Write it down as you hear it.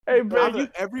Hey, bro,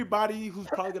 Everybody who's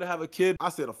probably gonna have a kid, I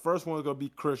say the first one's gonna be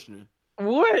Christian.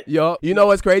 what? Yo, you know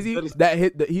what's crazy? That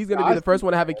is- He's gonna be the first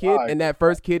one to have a kid, and that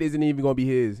first kid isn't even gonna be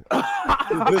his. This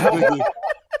nigga.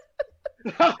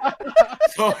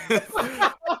 So,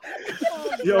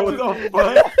 yo, what the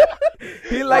fuck?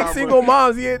 He like single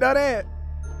moms. He ain't know that.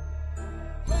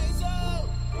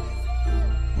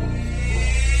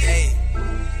 Hey,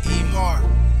 E-Mar.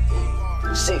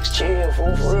 6 chill,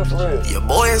 fool, for real. Your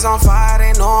boy is on fire,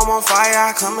 they know I'm on fire.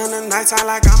 I come in the nighttime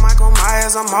like I'm Michael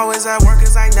Myers. I'm always at work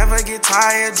cause I never get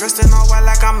tired. Dressed in all white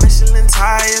like I'm Michelin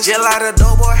tires. Jill out a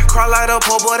doughboy, crawl out a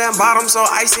po' boy, then bottom so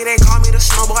icy. They call me the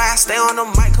snowboy. I stay on the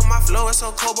mic cause my flow is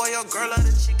so cold, boy. Your girl of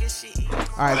the chicken, she eat.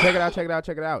 All right, check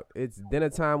it out. It's dinner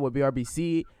time with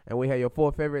BRBC, and we have your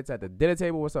 4 favorites at the dinner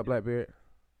table. What's up, BlckBeard?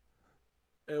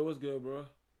 Hey, what's good, bro?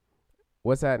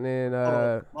 What's happening?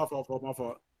 My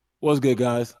fault. What's good,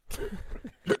 guys?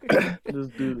 This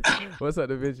dude. What's up,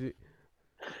 Davinci?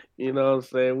 You know what I'm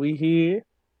saying? We here.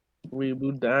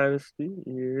 Reboot Dynasty.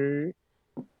 Yeah.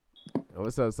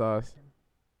 What's up, Sauce?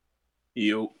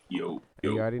 Yo. You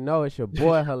already know it's your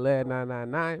boy Hilaire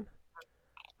 999.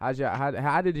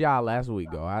 How did y'all last week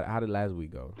go? How did last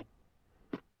week go?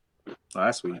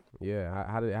 Last week. Yeah,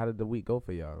 how did the week go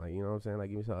for y'all? Like, you know what I'm saying? Like,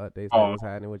 give me some updates. Oh. Like, what's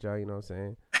happening with y'all? You know what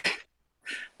I'm saying?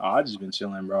 I just been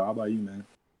chilling, bro. How about you, man?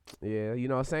 Yeah, you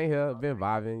know, same here. Been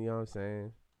vibing. You know what I'm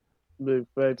saying? Big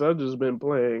facts. I've just been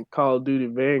playing Call of Duty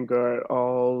Vanguard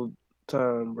all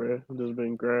time, bro. I've just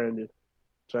been grinding.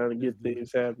 Trying to get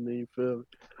things happening, you feel me?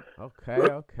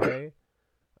 Okay.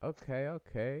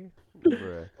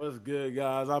 Bruh. What's good,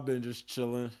 guys? I've been just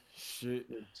chilling. Shit.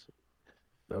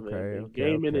 Okay.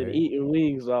 Gaming and eating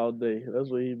wings all day. That's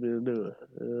what he been doing.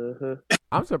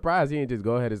 I'm surprised he didn't just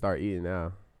go ahead and start eating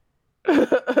now.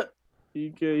 He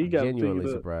got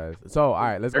Genuinely surprised. So, all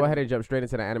right, let's go ahead and jump straight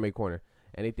into the anime corner.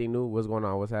 Anything new? What's going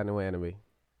on? What's happening with anime?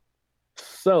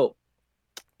 So,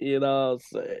 you know what I'm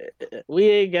saying? We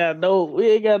ain't got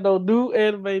no new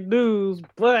anime news,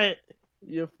 but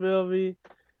you feel me?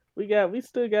 We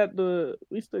still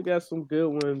got some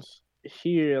good ones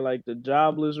here, like the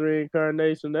Jobless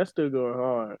Reincarnation. That's still going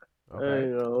hard. Okay. I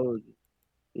ain't gonna hold you.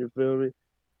 You feel me?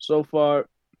 So far,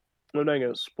 I'm not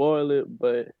gonna spoil it,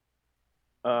 but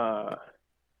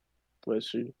let's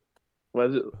shoot.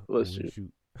 Let's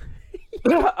shoot.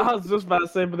 I was just about to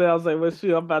say, but then I was like, well,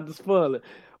 shoot, I'm about to spoil it.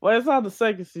 Well, it's on the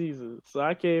second season, so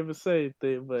I can't even say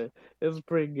anything, but it's a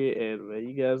pretty good anime.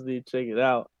 You guys need to check it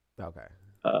out. Okay.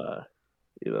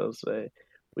 You know what I'm saying?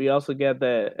 We also got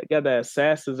that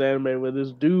Assassins anime where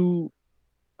this dude,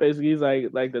 basically he's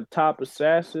like the top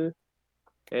assassin,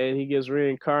 and he gets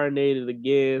reincarnated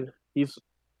again. He's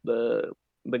the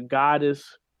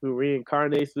goddess who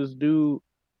reincarnates this dude.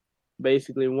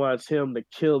 Basically wants him to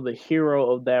kill the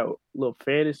hero of that little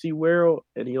fantasy world,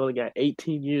 and he only got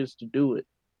 18 years to do it.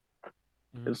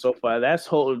 Mm-hmm. And so far, that's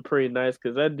holding pretty nice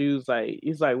because that dude's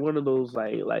he's like one of those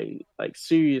like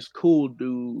serious cool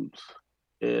dudes,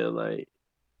 and like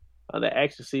the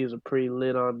action scenes are pretty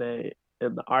lit on that,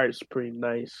 and the art's pretty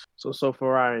nice. So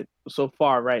far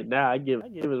right now, I give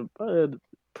it a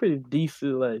pretty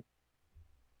decent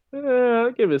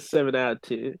I give it a 7 out of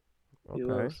 10. Okay. You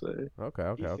know what I'm saying?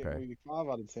 Okay. 5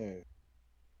 out of 10.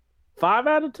 5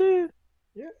 out of 10?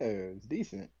 Yeah, it's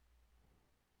decent.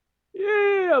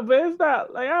 Yeah, but it's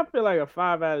not like I feel like a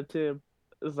 5 out of 10.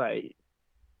 It's like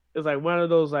one of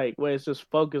those like where it's just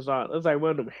focused on. It's like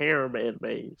one of them harem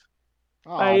animes.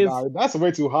 Oh, nah, that's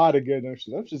way too hard to get them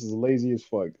shit. That's just as lazy as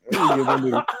fuck.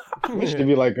 It should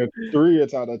be like a 3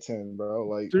 out of 10, bro.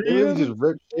 Like they really just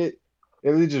rip shit. They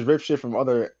really just rip shit from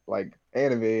other like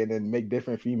anime and then make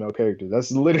different female characters.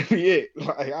 That's literally it.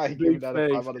 Like I ain't giving that a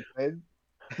 5 out of 10.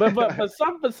 But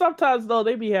sometimes though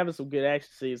they be having some good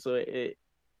action scenes, so it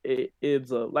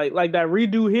ends up like that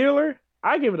redo healer.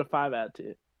 I give it a 5 out of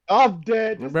 10. I'm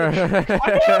dead. You mean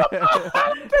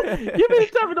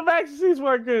tell me the action scenes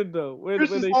weren't good though? When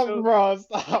they show... Bro,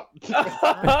 stop.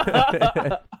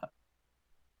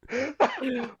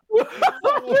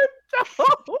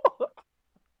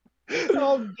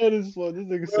 I'm dead as fuck. This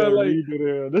nigga said redo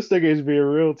here. This nigga is being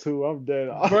real too. I'm dead.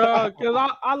 Bro,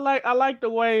 because I like the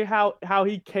way how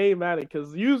he came at it.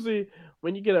 Because usually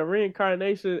when you get a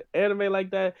reincarnation anime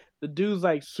like that, the dude's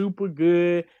like super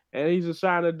good and he's just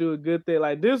trying to do a good thing.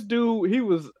 Like this dude, he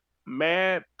was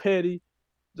mad petty.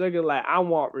 Jugga like I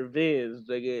want revenge,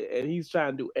 Jugga, and he's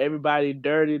trying to do everybody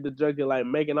dirty. The Jugga like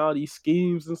making all these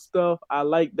schemes and stuff. I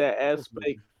like that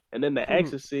aspect. And then the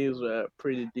action scenes were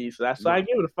pretty decent. So I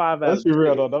give it a 5 out of 10. Let's be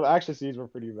real though, the action scenes were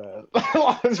pretty bad.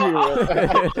 Let's be real.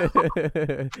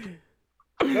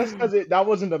 That's because that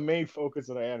wasn't the main focus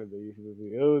of the anime.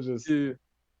 It was just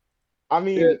I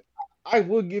mean, Yeah. I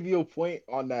would give you a point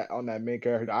on that main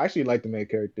character. I actually like the main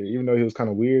character, even though he was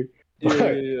kind of weird. Yeah,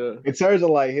 But yeah. in terms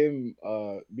of like him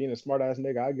being a smart ass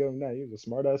nigga, I give him that. He was a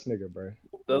smart ass nigga, bro.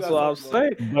 That's what I'm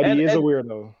saying. But he is a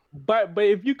weirdo. But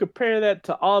if you compare that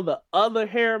to all the other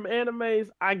harem animes,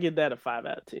 I give that a 5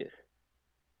 out of 10.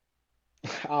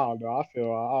 I don't know. I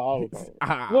don't know.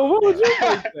 Well, what would you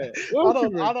rate that? I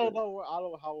don't know. I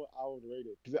don't how I would rate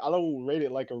it. 'Cause I don't rate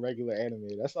it like a regular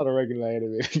anime. That's not a regular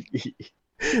anime.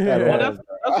 Well, that's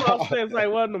what I'm saying. It's like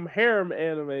one of them harem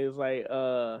animes, like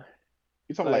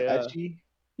You talking like ecchi?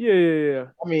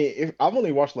 Yeah. I mean, I've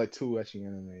only watched like 2 ecchi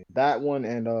anime. That one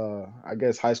and I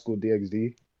guess High School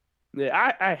DxD.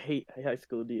 Yeah, I hate High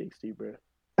School DxD, bro.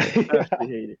 I actually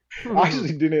hate it. I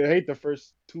actually didn't hate the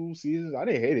first 2 seasons. I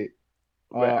didn't hate it.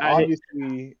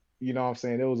 Obviously, you know what I'm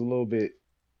saying, it was a little bit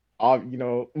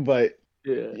but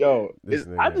yeah.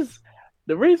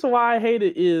 The reason why I hate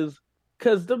it is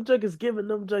because them juggers giving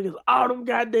them juggers all them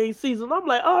goddamn seasons. I'm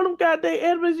like, all them goddamn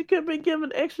animes you could have been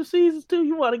giving extra seasons to.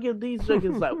 You want to give these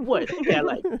juggers like what? They got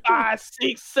like 5,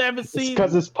 6, 7 seasons.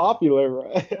 Because it's popular,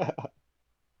 right?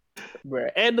 Bro,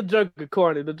 and the junker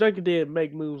corny. The junker didn't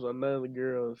make moves on none of the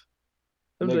girls.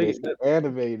 Nigga, it's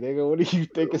anime, nigga. What do you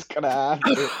think is gonna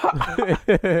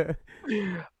happen?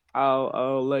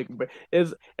 Oh, like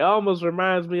it almost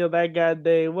reminds me of that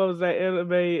goddamn. What was that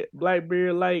anime?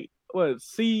 BlckBeard, like what?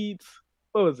 Seeds.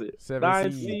 What was it?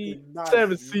 7 seeds. 9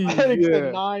 7 seeds. I think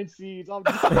Yeah. 9 seeds. I'm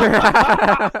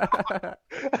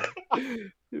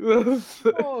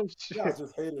oh shit! Y'all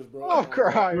just haters, bro. I'm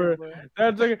crying, bro.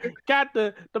 That got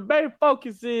the main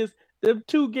focus is them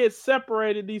two get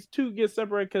separated. These two get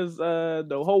separated because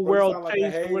the whole world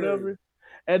changed or whatever,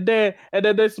 and then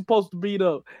they're supposed to beat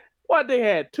up. What they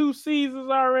had 2 seasons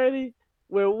already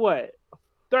with what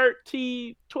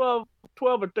 13, 12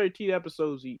 or 13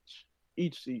 episodes each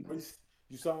season.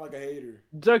 You sound like a hater.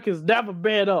 Junk is never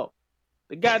bad up.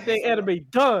 The goddamn anime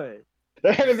done.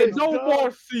 There's no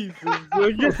more seasons.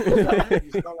 You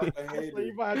sound like a hater.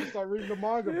 You might have to start reading the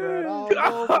manga, bro. I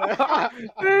don't know,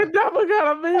 They never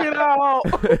got a million out.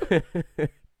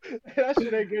 That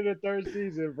shit ain't getting a 3rd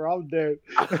season, bro. I'm dead.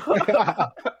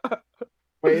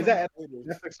 Wait, is that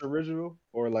Netflix original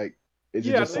or like? Is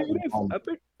it just I think it is.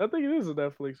 I think it is a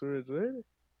Netflix original. Ain't it?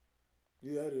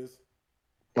 Yeah, it is.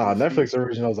 Nah, Netflix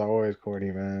originals are always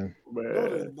corny, man. No,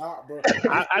 they're not, bro.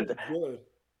 Good.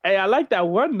 Hey, I like that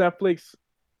one Netflix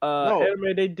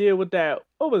anime they did with that.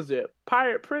 What was it?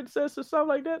 Pirate Princess or something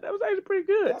like that. That was actually pretty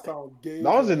good. That sounds gay.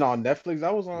 That wasn't on Netflix.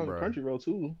 That was on Crunchyroll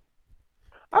too.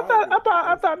 I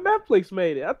thought Netflix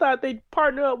made it. I thought they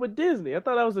partnered up with Disney. I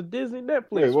thought that was a Disney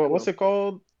Netflix. Wait, what's it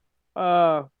called?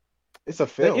 It's a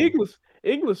film. The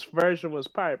English version was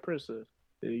Pirate Princess.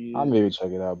 I'll maybe check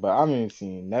it out, but I mean,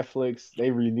 seeing Netflix, they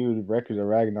renewed Records of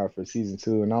Ragnarok for season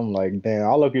 2, and I'm like, damn,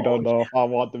 I lucky don't know if I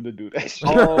want them to do that shit.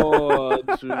 Oh,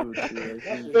 true.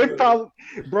 They probably,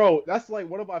 bro, that's like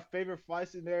one of my favorite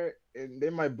fights in there, and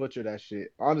they might butcher that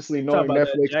shit. Honestly, knowing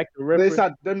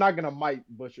Netflix, they're not gonna might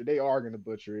butcher. They are gonna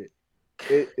butcher it.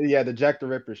 Yeah, the Jack the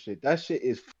Ripper shit. That shit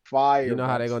is fire. You know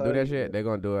how they gonna do that shit? They're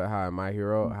gonna do it how in My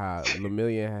Hero, how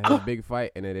Lemillion had his big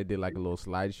fight, and then they did like a little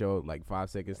slideshow, like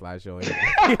 5-second slideshow.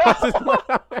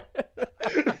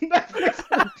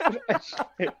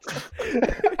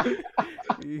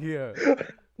 Yeah.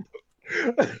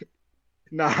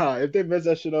 Nah, if they mess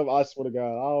that shit up, I swear to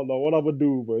God, I don't know what I'm gonna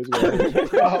do, but it's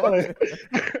gonna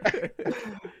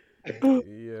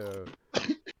Yeah.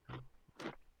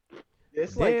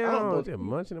 It's damn, like, I don't know. They're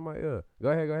munching in my ear. Go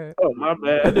ahead. Oh, my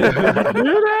bad. Did you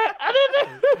hear that? I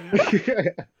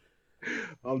didn't.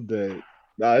 I'm dead.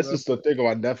 Nah, it's just the thing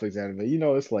about Netflix anime. You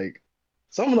know, it's like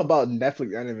something about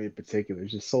Netflix anime in particular.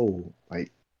 It's just so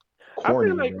like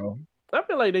corny, bro. I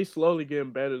feel like they slowly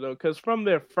getting better though, because from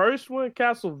their first one,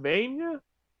 Castlevania.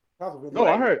 No,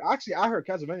 I heard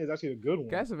Castlevania is actually a good one.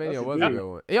 Castlevania was a good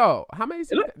one. Yo, how many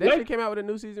seasons? That shit came out with a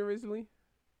new season recently.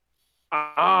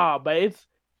 But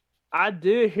I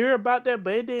did hear about that,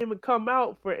 but it didn't even come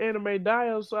out for Anime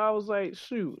Dio, so I was like,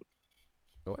 shoot.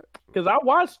 What? Because I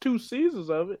watched 2 seasons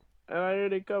of it, and I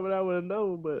heard they coming out with another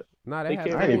one, but nah, they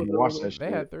had. I didn't even watch that shit. They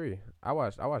had 3. I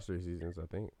watched 3 seasons, I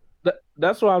think.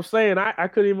 That's what I'm saying. I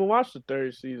couldn't even watch the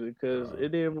 3rd season because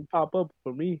it didn't even pop up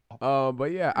for me.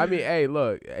 But yeah, I mean, hey,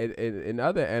 look, in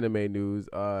other anime news,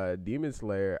 Demon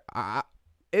Slayer,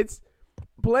 it's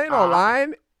playing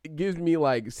online. It gives me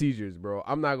like seizures, bro.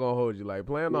 I'm not gonna hold you. Like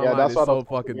playing online is so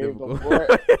fucking difficult.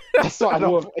 That's why I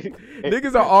don't play.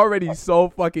 Niggas are already so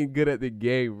fucking good at the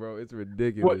game, bro. It's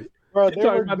ridiculous. Bro, you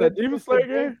talking about that Demon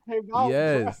Slayer game?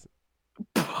 Yes.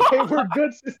 They were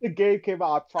good since the game came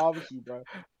out. I promise you, bro.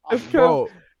 Bro,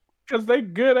 Because they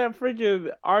good at freaking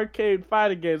arcade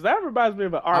fighting games. That reminds me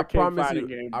of an arcade fighting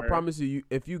game. I bro. promise you,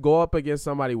 if you go up against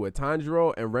somebody with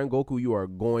Tanjiro and Rengoku, you are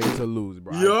going to lose,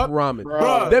 bro. I Yup. promise.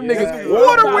 Bro, Them yeah, niggas, yeah.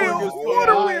 water Yeah, wheel, I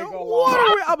water ain't wheel, gonna water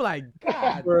lie. wheel. I'm like,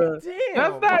 God Bro. damn.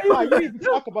 That's not Bro, you even. didn't even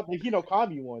talk about the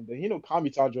Hinokami one. The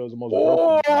Hinokami Tanjiro is the most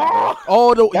Oh, broken. Bro.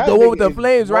 Oh, the That one with nigga the is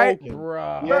flames, right? broken.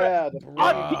 Bruh. Yeah,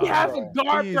 the he has a bro.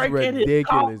 guard He's break in his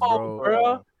ridiculous, combo, bro.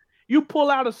 bro. You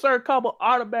pull out a certain combo,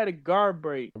 automatic guard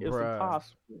break. It's Bruh.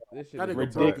 impossible. This shit That is nigga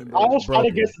ridiculous. broken, I bro. was trying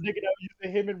to Broken. guess the nigga that was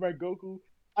using him and Rengoku.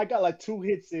 I got like 2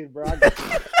 hits in, bro.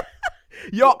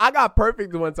 Yo, I got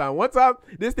perfect one time. One time,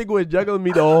 this nigga was juggling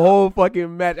me the whole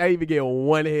fucking match. I didn't even get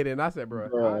one hit, and I said,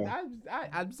 bro,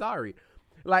 I'm sorry.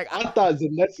 Like, I thought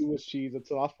Zenetsu was cheese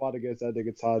until I fought against that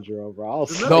nigga Tanjiro, bro. I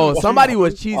was no, like, somebody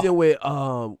was cheesing with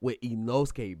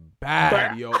Inosuke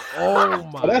bad, yo. Oh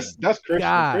my, that's Christian.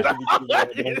 God. Christian be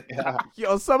cheesing, yeah.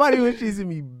 Yo, somebody was cheesing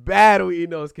me bad with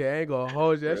Inosuke. I ain't gonna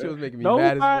hold you. That shit was making me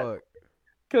mad as fuck.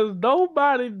 Because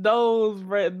nobody knows,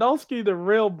 bro. Inosuke the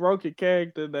real broken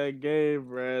character in that game,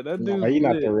 bro. That dude's He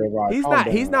not lit. the real rock.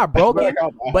 He's not broken,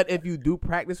 Calm down. but if you do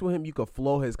practice with him, you could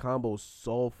flow his combos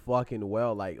so fucking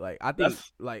well. Like I think,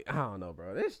 I don't know,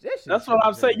 bro. This shit. That's what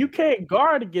I'm saying. You can't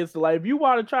guard against it. Like, if you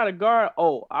want to try to guard,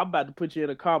 I'm about to put you in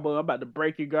a combo. I'm about to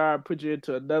break your guard, put you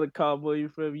into another combo. You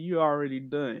feel me? You already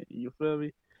done. You feel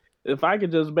me? If I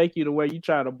could just make you the way you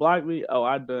try to block me,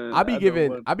 I done. I be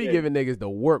giving niggas the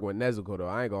work with Nezuko though.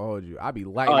 I ain't gonna hold you. I be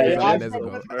lighting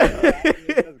Nezuko.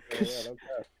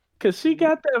 Cause she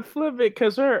got that flip it.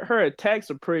 Cause her attacks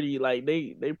are pretty. Like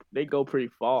they go pretty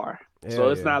far. So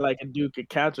it's not like a dude can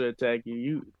counter attack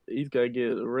you. He's gonna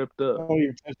get ripped up. I don't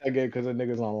even touch that game because the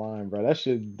niggas online, bro. That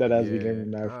shit that has become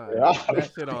nice.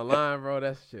 That shit online, bro.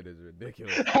 That shit is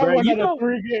ridiculous. Bro, you know,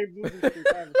 3 games.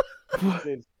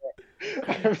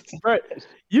 Right,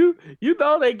 you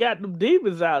know they got them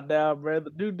demons out now, bro.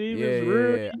 The new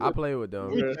demons. Yeah. I play with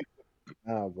them.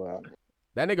 Oh, bro.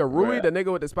 That nigga Rui, the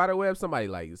nigga with the spider web, somebody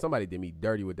did me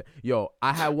dirty with that. Yo,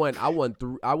 I won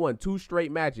 2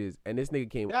 straight matches, and this nigga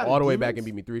came all the way back and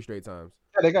beat me 3 straight times.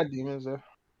 Yeah, they got demons there.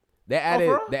 They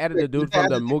added the dude from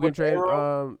the Mugen Train,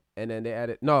 and then they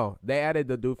added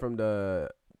the dude from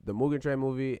the Mugen Train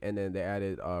movie, and then they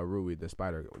added Rui, the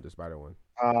spider one.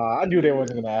 I knew they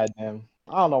wasn't gonna add them.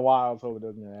 I don't know why I was hoping they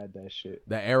was gonna add that shit.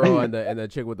 The arrow and the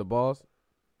chick with the balls.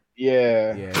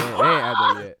 Yeah. Yeah, they ain't add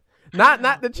them yet.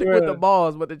 Not the chick with the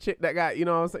balls, but the chick that got, you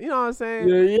know what I'm saying?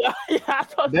 Yeah. I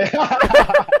thought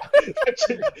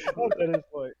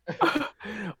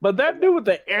But that dude with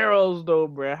the arrows, though,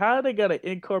 bro, how are they gonna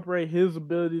incorporate his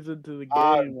abilities into the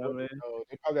game, man?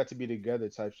 They probably got to be together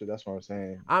type shit. That's what I'm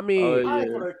saying. I mean, I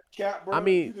ain't gonna cap, bro. I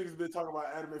mean- you niggas been talking about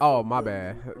anime. oh my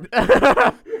bad.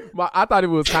 I thought it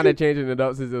was kind of changing it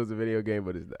up since it was a video game,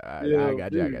 but it's I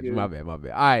got you. My bad.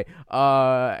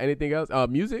 All right. Anything else?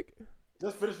 Music.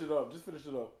 Just finish it up.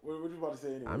 What you about to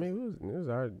say anyway? I mean, it was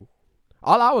hard.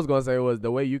 All I was gonna say was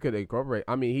the way you could incorporate.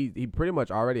 I mean, he pretty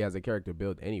much already has a character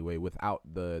built anyway without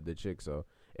the chick, so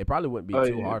it probably wouldn't be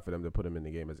too hard for them to put him in the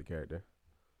game as a character.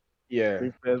 Yeah.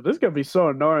 This gonna be so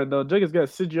annoying though. Jigga's gonna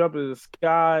sit you up in the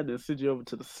sky, then sit you over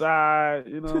to the side.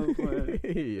 You know what I'm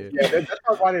saying? Yeah, that's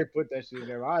probably why they put that shit in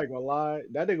there. I ain't gonna lie.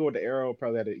 That nigga with the arrow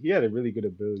probably had a really good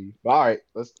ability. But all right,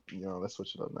 let's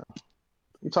switch it up now.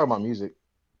 We talking about music.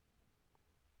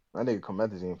 That nigga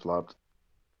Comethazine flopped.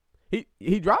 He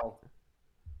dropped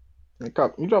He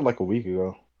dropped like a week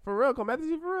ago. for real.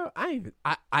 Comethazine for real.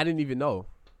 I didn't even know.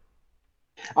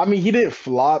 I mean, he didn't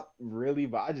flop really,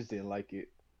 but I just didn't like it.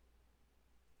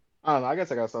 I don't know. I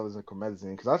guess I gotta start listening to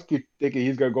Comethazine because I keep thinking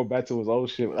he's gonna go back to his old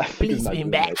shit. Please bring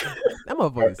back. That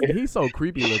motherfucker. He's so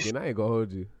creepy looking. I ain't gonna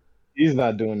hold you. He's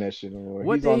not doing that shit no more.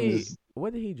 What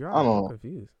did he drop? I don't know. I'm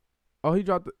confused. Oh, did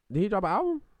he drop an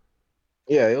album?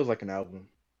 Yeah, it was like an album.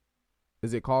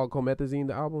 Is it called Comethazine,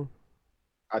 the album?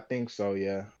 I think so.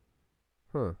 Yeah.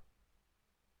 Huh.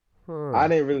 I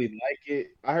didn't really like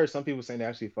it. I heard some people saying they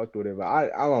actually fucked with it, but I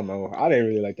don't know. I didn't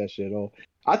really like that shit at all.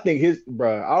 I think I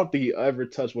don't think he ever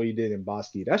touched what he did in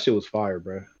Bosky. That shit was fire,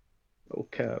 bro. No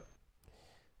cap.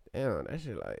 Damn, that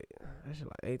shit like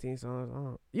 18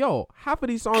 songs. Yo, half of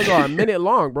these songs are a minute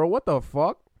long, bro. What the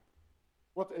fuck?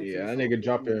 Yeah, that nigga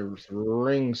dropping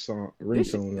ringtone.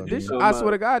 I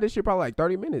swear to God, this shit probably like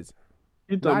 30 minutes.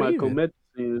 You talking about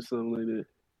Comethazine or something like that?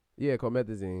 Yeah,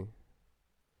 Comethazine.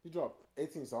 He dropped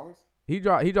 18 songs. He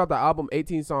dropped the album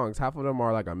 18 songs. Half of them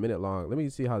are like a minute long. Let me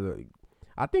see how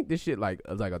I think this shit like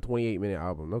is like a 28-minute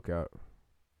album. No cap.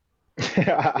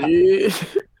 Yeah.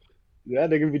 That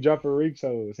nigga be dropping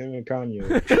ringtones. Him and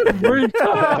Kanye.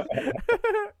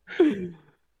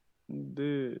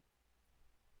 Dude.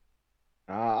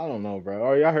 I don't know, bro.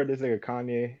 Oh, y'all heard this nigga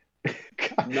Kanye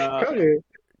Nah.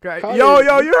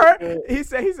 Yo, you heard? He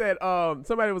said,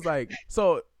 somebody was like,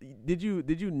 so did you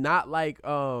not like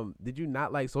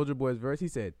Soulja Boy's verse? He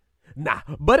said, nah.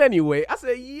 But anyway, I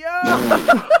said, yo.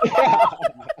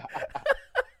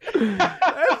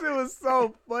 That shit was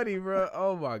so funny, bro.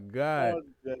 Oh my god.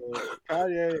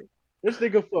 Kanye, this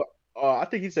nigga put. I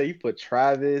think he said he put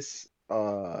Travis,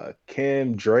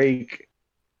 Kim, Drake,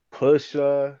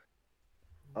 Pusha,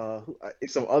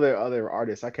 some other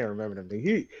artists. I can't remember them.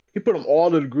 He put them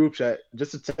all in the group chat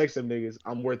just to text them niggas.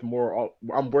 I'm worth more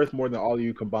than all of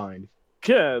you combined.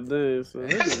 God damn, extra.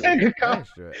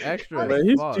 Man,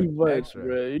 he's fuck, too much, extra.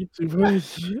 bro. He's too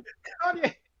much.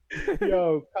 Kanye,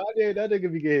 Kanye, that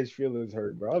nigga be getting his feelings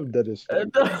hurt, bro. I'm dead as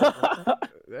fuck.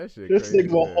 That shit. This crazy,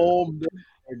 nigga a whole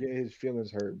getting his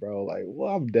feelings hurt, bro. Like,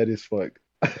 well, I'm dead as fuck.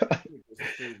 Wait,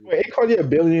 ain't Kanye a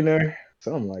billionaire?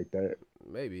 Something like that.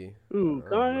 Maybe. Ooh,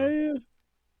 Kanye.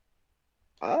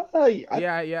 I think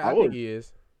he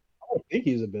is. I don't think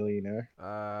he's a billionaire.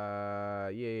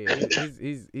 Yeah.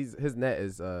 He's his net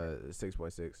is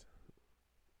 6.6.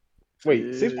 Wait,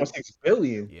 6.6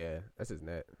 billion? Yeah, that's his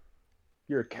net.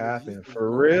 You're capping for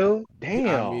real?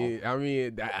 Damn. I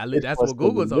mean, that's what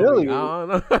Google told me. I don't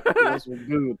know. That's what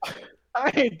Google. I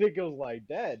didn't think it was like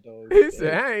that though. He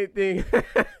said, I ain't think. I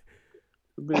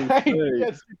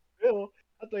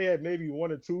thought he had maybe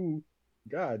one or two.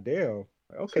 God damn.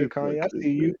 Okay, Kanye, I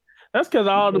see you. That's because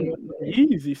all the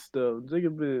Yeezy stuff.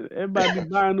 Everybody be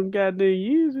buying them goddamn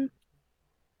Yeezy.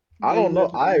 I don't know.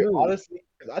 I honestly,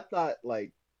 because I thought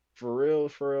like for real,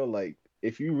 like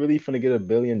if you really finna get $1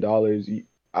 billion,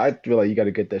 I feel like you got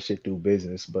to get that shit through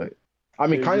business. But I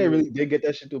mean, Kanye really did get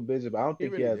that shit through business, but I don't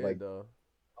think he has like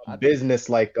a business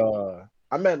like I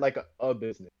meant like a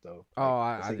business though. Oh,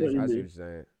 like, I see what you're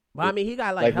saying. But I mean, he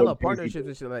got like hella partnerships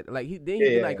and shit. Like he didn't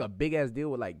do like a big ass deal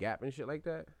with like Gap and shit like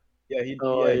that. Yeah, he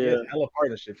has hella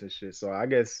partnerships and shit. So I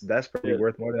guess that's probably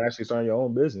worth more than actually starting your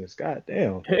own business. God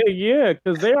damn. Hey, yeah,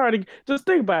 because they already just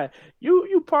think about it.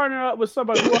 You partner up with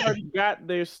somebody who already got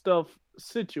their stuff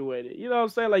situated. You know what I'm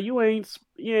saying? Like you ain't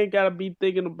gotta be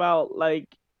thinking about like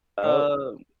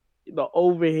the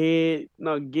overhead,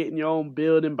 getting your own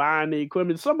building, buying the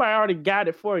equipment. Somebody already got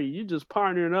it for you. You just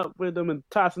partnering up with them and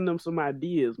tossing them some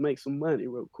ideas, make some money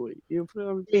real quick. You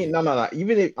feel me? I mean, no.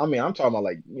 Even if I'm talking about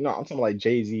like I'm talking about like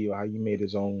Jay-Z or how he made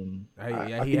his own.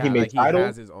 Yeah, he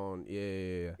has his own.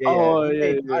 Yeah. So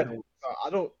I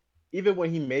don't. Even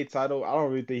when he made Tidal, I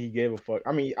don't really think he gave a fuck.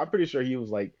 I mean, I'm pretty sure he was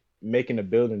like making a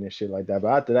building and shit like that. But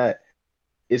after that,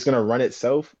 it's gonna run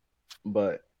itself.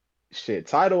 But shit,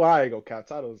 Tidal, I ain't gonna count.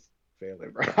 Tidal's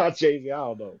failing, bro. Jay-Z, I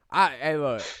don't know. Hey,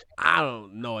 look, I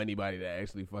don't know anybody that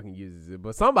actually fucking uses it,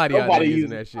 but somebody out there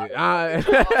using that shit. I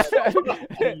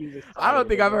don't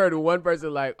think I've heard one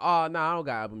person like, oh, no, I don't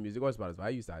got Apple Music or Spotify. I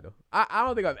use Tidal. I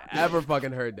don't think I've ever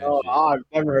fucking heard that shit. I've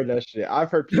never heard that shit.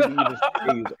 I've heard people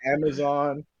use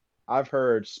Amazon. I've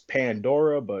heard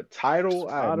Pandora, but Tidal,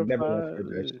 I've never heard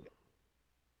that shit.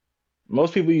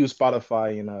 Most people use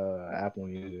Spotify and Apple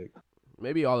Music.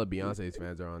 Maybe all of Beyonce's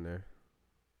fans are on there.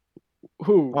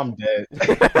 Who? I'm dead.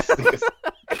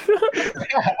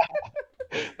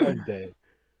 I'm dead.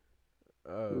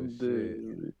 Oh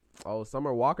shit! Oh,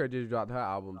 Summer Walker just dropped her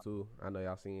album too. I know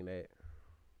y'all seen that.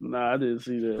 Nah, I didn't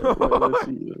see that.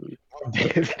 I'm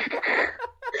dead.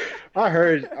 I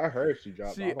heard she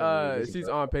dropped. She's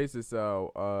on pace to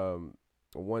sell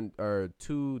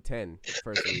 210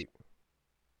 first week.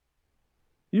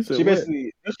 You said she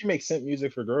basically she makes synth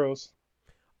music for girls.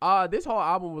 This whole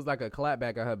album was like a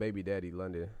clapback at her baby daddy,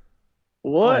 London.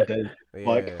 What?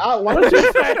 Like, what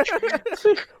you say?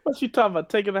 What she talking about?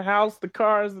 Taking the house, the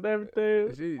cars, and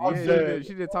everything? She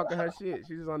did talking her shit.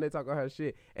 She just on there talking her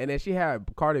shit. And then she had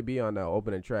Cardi B on the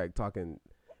opening track talking.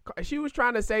 She was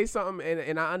trying to say something,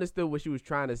 and I understood what she was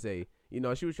trying to say. You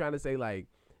know, she was trying to say, like,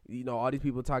 you know, all these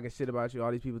people talking shit about you,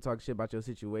 all these people talking shit about your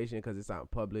situation because it's out in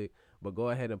public. But go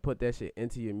ahead and put that shit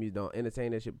into your music. Don't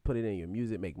entertain that shit. Put it in your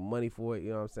music. Make money for it.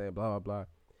 You know what I'm saying? Blah, blah, blah.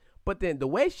 But then the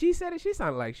way she said it, she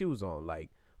sounded like she was on, like,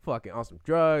 fucking on some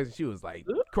drugs. She was, like,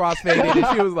 crossfaded. And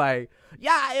she was like,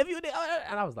 yeah, if you did.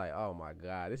 And I was like, oh, my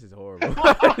God. This is horrible.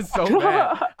 It's so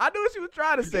bad. I knew what she was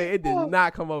trying to say. It did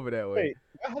not come over that way. Wait,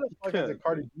 how the fuck hasn't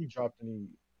Cardi B dropped any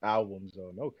albums,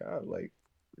 though? No cap. Like,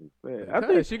 man, I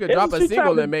think she could drop a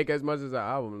single and make as much as an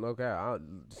album. No cap.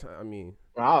 I mean.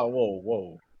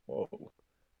 Whoa.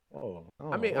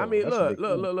 I mean, look.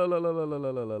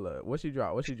 What she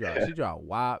dropped? She dropped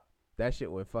WAP. That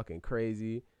shit went fucking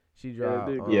crazy. She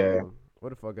dropped. What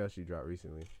the fuck else she dropped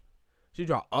recently? She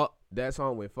dropped Up. That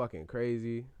song went fucking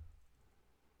crazy.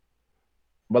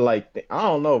 But like, I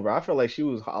don't know, bro. I feel like she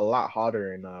was a lot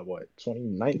hotter in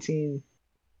 2019.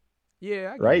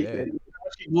 Yeah, I get right? that. And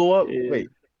she blew up. Yeah. Wait,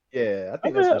 yeah, I I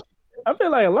think that's feel, what. I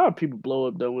feel like a lot of people blow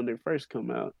up though when they first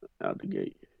come out the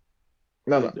gate.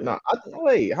 No, Like that.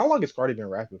 Wait, how long has Cardi been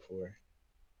rapping for?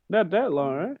 Not that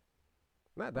long, right?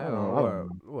 Not I that don't know, I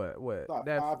long. don't What? About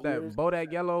That 5 that years.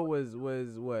 Bodak Yellow was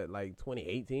what, like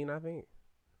 2018, I think.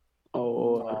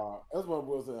 Oh, That's when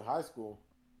we was in high school.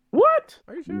 what?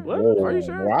 Are you sure? What? Are you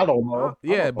sure? Well, I don't know.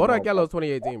 Yeah, I don't know. Bodak Yellow's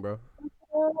 2018, bro.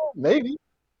 Maybe.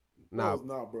 No, Nah, it's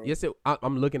not, bro. yes,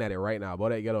 I'm looking at it right now.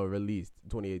 Bodak Yellow released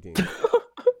 2018.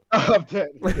 I'm dead.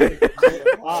 I'm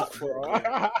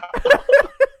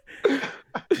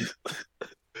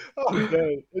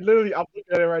dead. Literally, I'm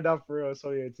looking at it right now for real. It's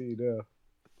 2018. Yeah.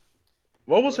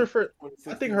 What was her first?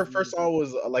 I think her first song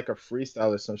was like a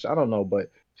freestyle or some shit. I don't know, but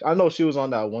I know she was on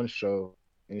that one show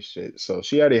and shit. So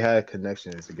she already had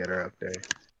connections to get her up there.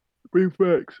 Big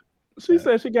facts. She Yeah.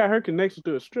 said she got her connection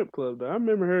to a strip club though. I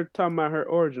remember her talking about her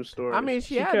origin story. I mean,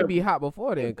 she had to be hot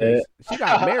before then because she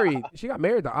got married. She got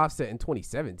married to Offset in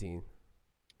 2017.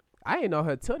 I didn't know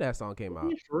her till that song came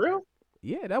out. For real?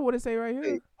 Yeah, that what it say right here.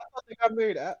 Hey, I thought they got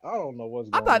married. I don't know what's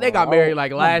I going on. thought they got married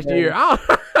like last year.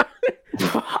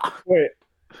 Wait,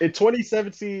 in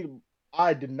 2017,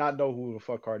 I did not know who the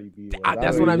fuck Cardi B was.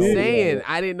 That's I what I'm didn't know saying. that.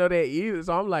 I didn't know that either.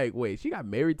 So I'm like, wait, she got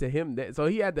married to him. So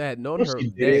he had to have known Yes, her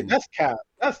she then. did. That's cap.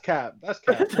 That's cap. That's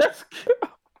cap.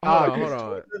 Hold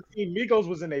on. 2017, Migos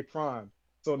was in their prime.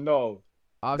 So no.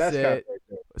 That's Offset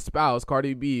cap. spouse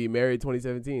Cardi B married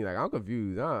 2017. Like, I'm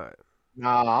confused.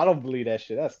 Nah, I don't believe that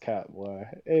shit. That's cap, boy.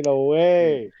 Ain't no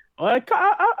way. I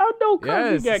know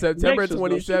Cardi Yes, got September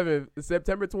connections, though. 27th,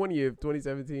 September 20th,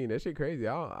 2017. That shit crazy.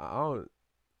 I don't.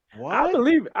 What? I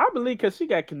believe because she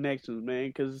got connections, man.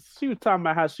 Because she was talking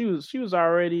about how she was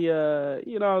already you know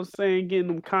what I'm saying, getting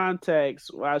them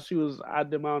contacts while she was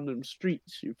out them on them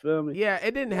streets. You feel me? Yeah,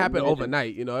 it didn't happen Imagine.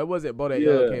 overnight. You know, it wasn't Bodak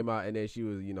Yellow came out and then she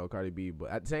was, Cardi B.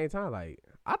 But at the same time, like,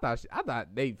 I thought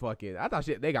they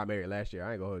got married last year.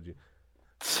 I ain't gonna hold you.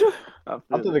 I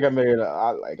thought they got married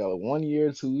like 1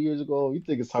 year, 2 years ago. You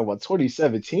think it's talking about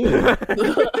 2017?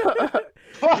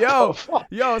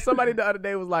 Yo, somebody the other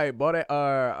day was like,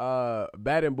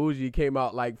 Bad and Bougie came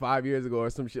out like 5 years ago or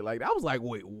some shit like that. I was like,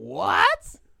 wait, what?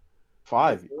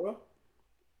 5.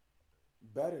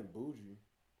 Bad and Bougie.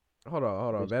 Hold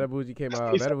on. Bad and Bougie came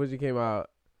out. Bad and Bougie came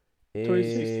out in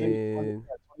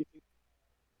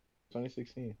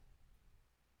 2016.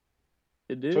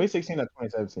 It did. 2016 or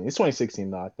 2017? It's 2016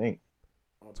 now, I think.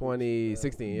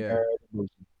 2016. Yeah.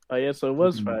 Oh yeah, so it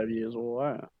was 5 years. Well,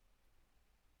 wow.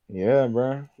 Yeah,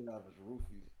 bro.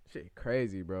 Shit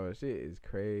crazy, bro. Shit is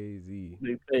crazy.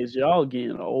 Big face, y'all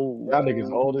getting old. Y'all niggas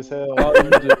old as hell. Y'all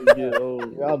niggas get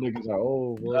old. Y'all niggas are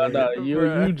old, bro. Nah,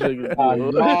 you jigging.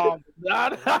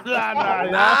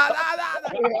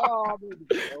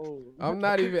 I'm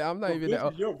not even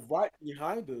that. You're right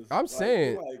behind us. I'm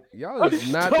saying y'all is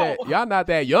not that. Y'all not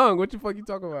that young. What the fuck you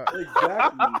talking about?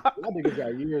 Exactly. Y'all niggas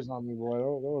got years on me, boy.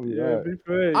 Don't do Yeah, that. big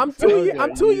face. I'm 2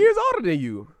 years older than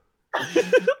you.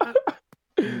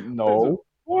 No.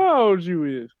 How old you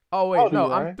is? Oh wait, old are no,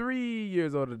 you, I'm Ryan? 3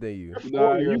 years older than you.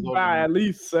 Nah, years you older by than at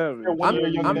least 7. You're 1 year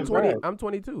younger I'm than 20. Brad. I'm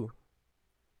 22.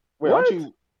 Wait, What? aren't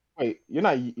you? Wait, you're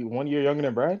not 1 year younger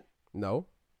than Brad? No,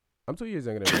 I'm 2 years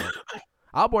younger than him.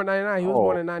 I was born 99. He was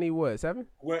born in 90. What 7?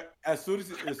 When, as soon as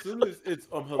it's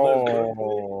Hilar's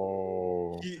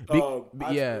Oh.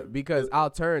 birthday, Yeah, because I'll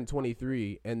turn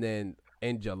 23, and then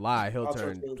in July he'll I'll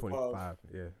turn turn 25.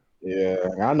 Yeah. Yeah,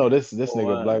 I know this nigga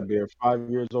wow. BlckBeard 5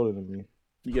 years older than me.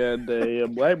 You got the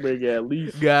BlckBeard got at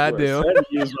least Goddamn. 7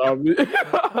 years on me.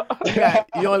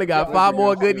 You only got 5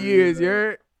 more good years.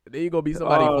 You're then you gonna be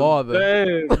somebody's father.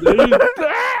 Damn,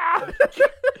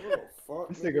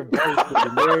 This nigga Bryce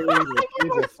married with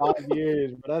kids in 5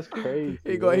 years, but that's crazy.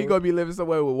 He gonna be living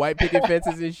somewhere with white picket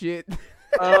fences and shit.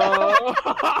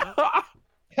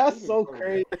 That's so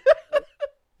crazy.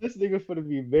 This nigga finna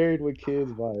be married with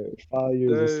kids by 5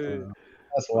 years or so.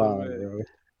 That's wild, bro.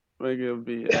 Nigga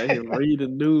be out here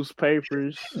reading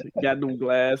newspapers, got them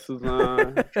glasses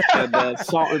on, got that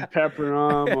salt and pepper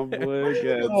on, my boy. Oh,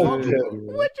 yeah.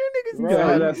 What you niggas Right. Got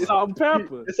got? that salt and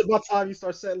pepper. It's about time you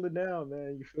start settling down,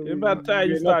 man. You feel me? It's about time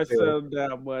you getting up start there. settling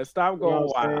down, boy. Stop You know going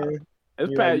what I'm wild. saying? It's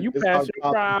You past know, you it's past about your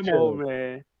time prime, to chill. old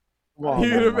man. Come on,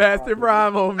 You the man. master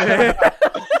prime, old man.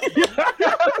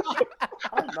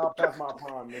 I'm not past my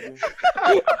prime, nigga.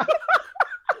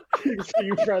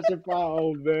 You press your fire,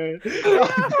 old man.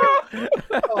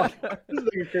 Oh, this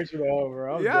nigga Christian over.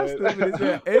 I'm Y'all dead. stupid as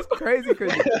hell. It's crazy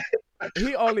because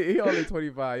he only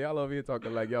 25. Y'all over here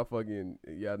talking like y'all fucking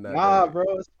y'all not. Nah, that. bro,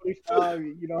 it's 25.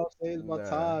 You know what I'm saying? It's my Nah,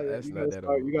 time. that's You not gotta that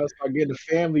start. old. You gotta start getting the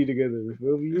family together. You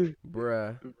feel me?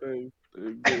 Bruh.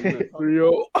 It's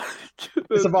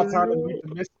about time to meet the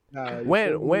mission now.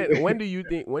 When do you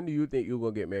think you're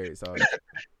gonna get married, Sauce?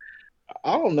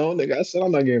 I don't know, nigga. I said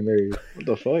I'm not getting married. What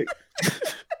the fuck?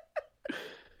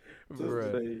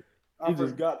 Bruh. I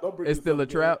forgot. Don't bring It's still a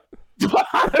trap.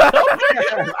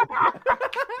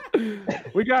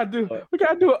 we gotta do an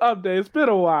update. It's been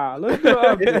a while. Let's do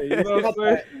an update. You know what I'm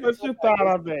saying? What's your thought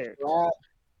on that?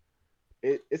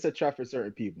 It's a trap for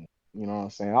certain people. You know what I'm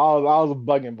saying? I was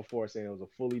bugging before saying it was a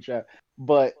fully trap,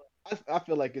 but I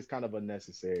feel like it's kind of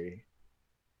unnecessary.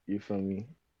 You feel me?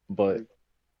 But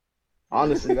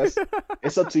honestly,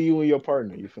 it's up to you and your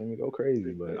partner. You feel me? Go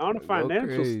crazy, but on a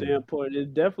financial standpoint,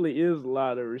 it definitely is a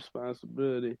lot of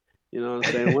responsibility. You know what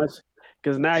I'm saying?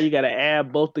 Because now you got to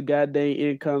add both the goddamn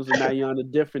incomes, and now you're on a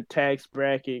different tax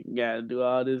bracket. You got to do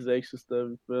all this extra stuff.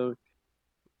 You feel me?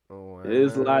 Oh, wow.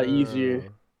 It's a lot easier.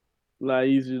 A lot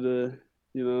easier to,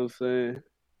 you know what I'm saying?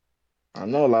 I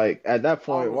know, like at that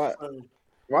point, why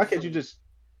can't you just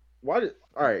all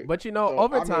right? But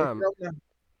over time.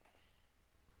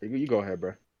 You go ahead,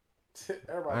 bro.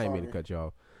 I ain't mean to cut you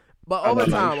off. But over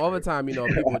time,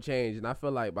 people change, and I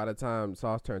feel like by the time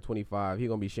Sauce turned 25, he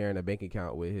gonna be sharing a bank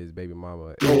account with his baby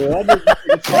mama.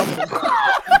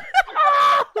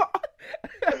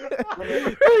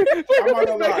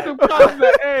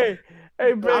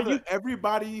 Hey, bro.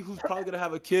 Everybody who's probably gonna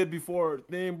have a kid before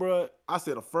thing, bro. I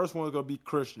said the first one is gonna be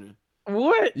Christian.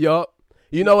 What? Yup.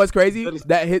 You know what's crazy? He's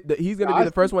gonna be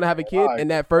the first one to have a kid, and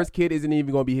that first kid isn't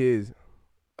even gonna be his.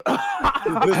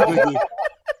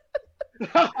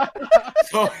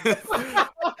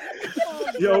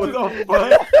 Yo, what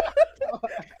the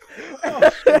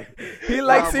fuck? He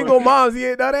like single moms. He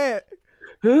ain't know that.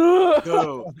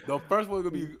 Yo, the first one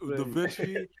gonna be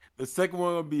Davinci. The second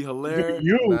one gonna be hilarious.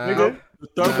 Nigga. The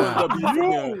third one gonna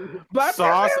be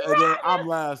Sauce, and then I'm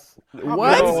last.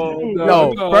 What?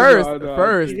 No. First,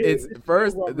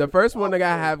 the first one that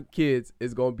gotta have kids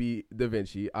is gonna be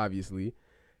Davinci, obviously.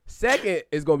 Second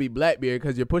is gonna be BlckBeard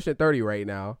because you're pushing 30 right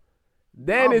now.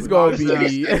 Then it's gonna be. Then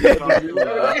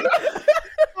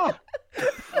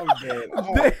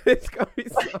it's gonna be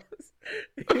Sauce.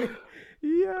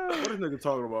 Yeah. What is nigga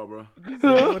talking about, bro?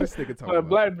 What is nigga talking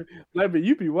about? BlckBeard,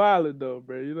 you be wildin' though,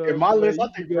 bro. You know. In my list, I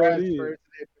think Brad's first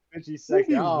and Davinci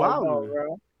second. I don't know,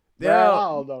 bro. Yeah. I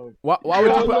don't know.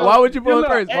 Why would you put him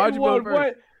first? Why would you put him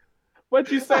first?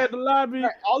 What you said in the lobby?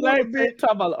 BlckBeard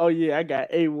talking about. Oh yeah, I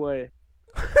got A1.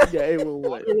 Yeah,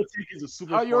 A1.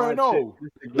 How you already know?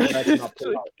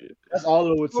 That's all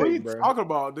it would take, bro. What are you talking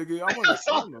about, nigga?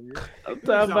 I'm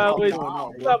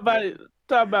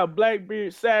talking about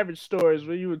BlckBeard savage stories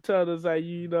when you were telling us how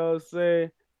you know what I'm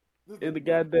saying, in the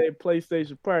goddamn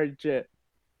PlayStation party chat.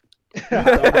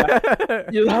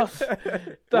 You know,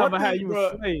 talking about how you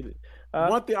were saying it.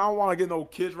 One thing, I don't want to get no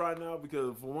kids right now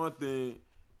because for one thing,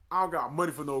 I don't got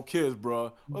money for no kids,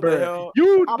 bro. What the hell?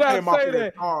 You not say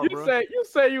that. You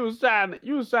say you was trying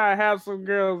to have some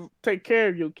girls take care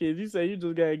of your kids. You say you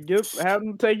just gotta have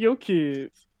them take your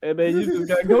kids. And then you just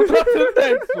gotta go talk to the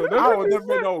next one. I would never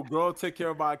make no girl take care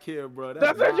of my kid, bro.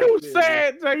 That's what you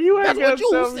said. So you ain't gonna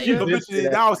tell me.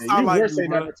 That was sound like you,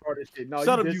 bro.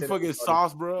 Shut up, you fucking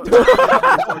sauce, bro.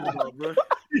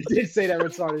 You did say that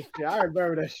retarded shit. I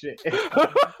remember that shit. You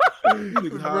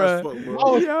niggas high as fuck, bro.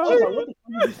 I was like, what the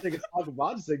fuck is this nigga talking about?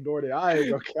 I just ignored it. I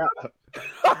ain't gonna cap.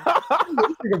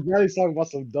 This nigga barely talking about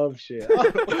some dumb shit.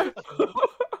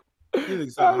 You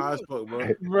niggas high as fuck,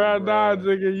 bro. Bro, nah,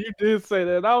 nigga, you did say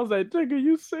that. I was like, nigga,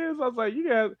 you serious? I was like,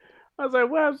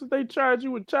 what happens if they charge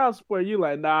you with child support? You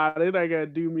like, nah, they not gonna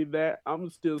do me that. I'm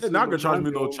still. They're not gonna charge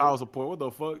me no child support. What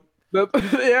the fuck?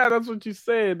 Yeah, that's what you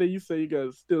said. Then you say you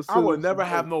gotta still. I would never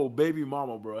have no baby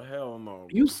mama, bro. Hell no.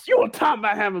 Bro. You were talking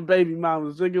about having baby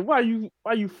mamas, nigga. Why you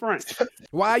fronting?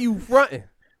 Why you fronting?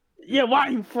 Yeah, why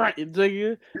you fronting,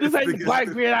 nigga? This ain't the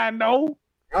BlckBeard I know.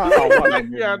 I'm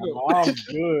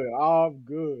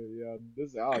good. Yeah,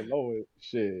 this I don't know it.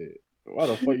 Shit. Why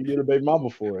the fuck you need a baby mama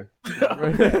for?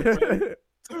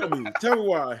 Tell me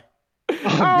why.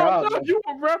 God, you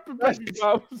were rapping baby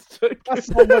mamas. That's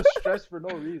so much stress for no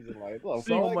reason. Like,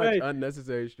 so much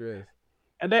unnecessary stress.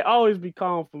 And they always be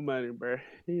calm for money, bro.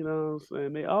 You know what I'm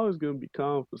saying? They always gonna be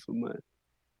calm for some money.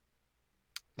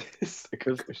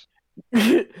 Because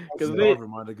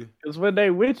when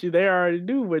they with you, they already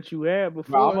do what you had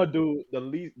before. I'm gonna do the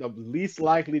least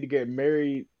likely to get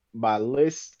married by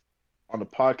list on the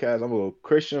podcast. I'm gonna go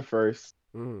Christian first.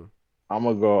 I'm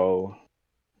gonna go.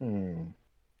 You're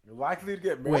likely to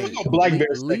get married.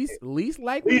 Least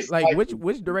likely. Like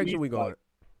which direction we going?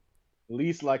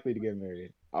 Least likely to get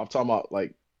married. I'm talking about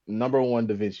like number one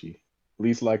Davinci.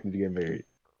 Least likely to get married.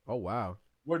 Oh wow.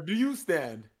 Where do you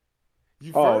stand?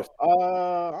 You first?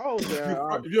 I would say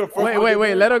you're first.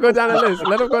 Wait. Let her go down the list.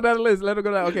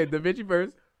 Okay, Davinci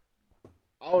first.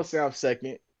 I would say I'm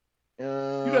second.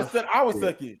 You just said I was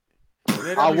second.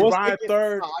 I was Ryan second.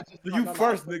 third. No, You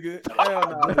first, nigga. Hell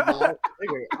no.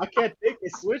 Nigga, I can't think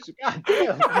and switch. God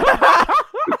damn.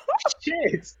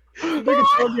 Shit. Nigga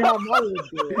told me how mine was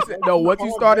doing. No, once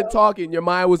you started talking, your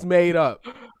mind was made up.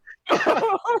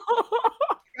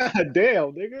 God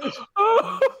damn, nigga.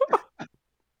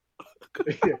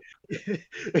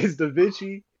 It's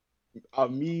Davinci,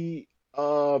 me,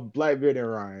 BlckBeard,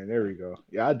 and Ryan. There we go.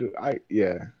 Yeah, I do.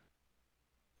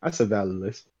 That's a valid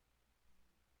list.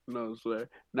 No, sir.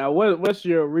 Now, what's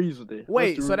your reasoning?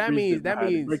 Wait, so that means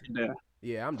break it down.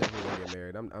 Yeah, I'm definitely gonna get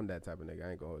married. I'm that type of nigga.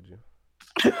 I ain't gonna hold you.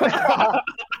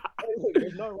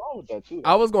 There's nothing wrong with that too.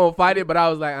 I was gonna fight it, but I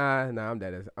was like, nah, I'm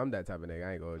that type of nigga.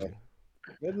 I ain't gonna hold you.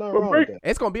 There's nothing wrong with that.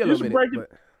 It's gonna be a little minute. But...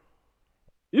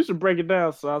 You should break it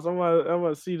down, Sauce. I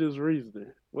want to see this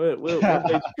reasoning. What made you come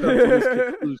to this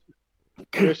conclusion?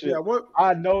 Christian,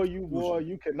 I know you, boy.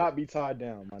 You cannot be tied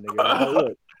down, my nigga.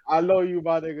 Look, I know you,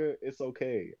 my nigga. It's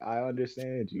okay. I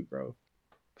understand you, bro.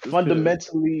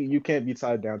 Fundamentally, you can't be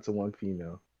tied down to one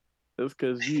female. It's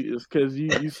because you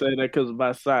say that because of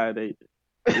my side, ain't it?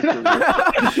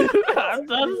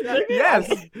 Yes.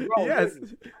 Bro, Yes.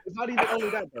 It's not even only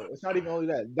that, though. It's not even only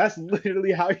that. That's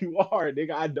literally how you are,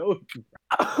 nigga. I know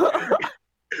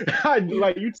you.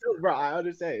 Like you too, bro. I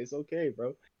understand. It's okay,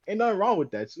 bro. Ain't nothing wrong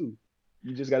with that too.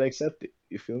 You just gotta accept it.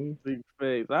 You feel me? Big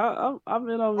face. I've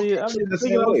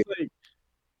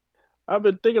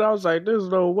been thinking. I was like, there's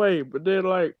no way. But then,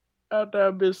 like, after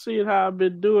I've been seeing how I've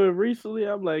been doing recently,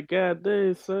 I'm like, God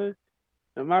dang, son.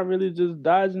 Am I really just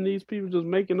dodging these people, just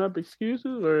making up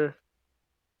excuses, or?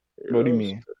 What do you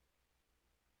mean?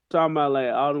 Talking about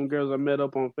like all them girls I met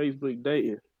up on Facebook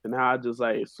dating, and how I just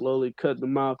like slowly cut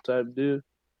them off type deal.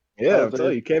 Yeah, I'm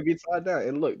telling you, can't be tied down.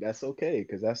 And look, that's okay,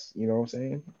 because that's, you know what I'm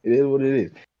saying? It is what it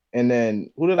is. And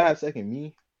then, who did I have second?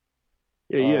 Me?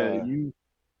 Yeah, you.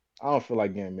 I don't feel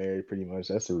like getting married, pretty much.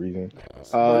 That's the reason.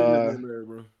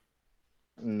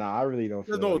 Nah, I really don't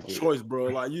feel There's no like choice, bro.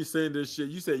 Like, you saying this shit,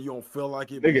 you say you don't feel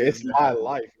like it. Nigga, it's my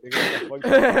life.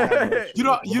 Nigga,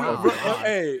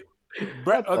 hey,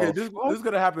 Brett, okay, this is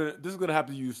gonna happen. This is gonna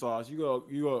happen to you, Sauce. You go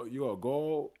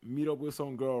meet up with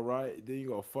some girl, right? Then you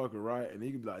go fuck her, right? And then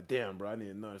you can be like, damn, bro, I need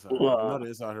a nut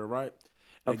inside her, right?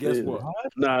 And guess what?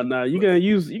 Nah, you gotta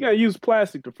use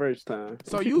plastic the first time.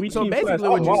 So basically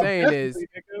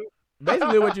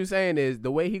what you're saying is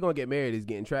the way he gonna get married is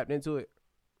getting trapped into it.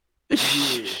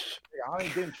 Yeah. I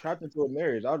ain't getting trapped into a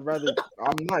marriage. I'm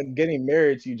not getting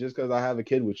married to you just because I have a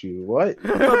kid with you. What?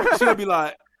 She'll be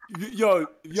like, yo,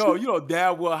 you know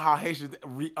damn well how Haitians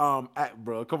act,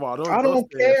 bro. Come on, I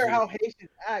don't care how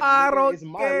Haitians act. It's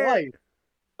my life.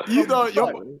 You know,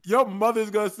 your mother's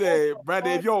gonna say,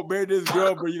 Brandon, if you don't marry this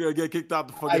girl, bro, you're gonna get kicked out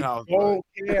the fucking house. I don't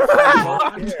care.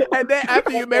 And then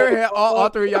after you marry her, all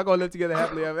three of y'all gonna live together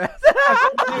happily ever after.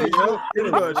 I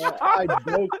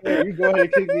don't care. You go ahead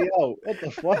and kick me out. What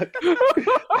the fuck?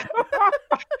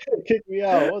 Kick me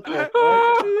out. What the fuck?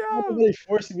 How are they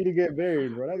forcing me to get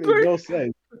married, bro? That makes no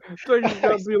sense. Niggas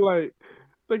gotta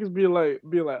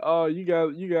be like, oh, you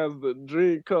guys the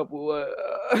dream couple.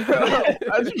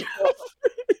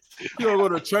 You don't go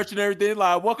to church and everything,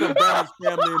 like welcome Brown's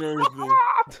family and everything.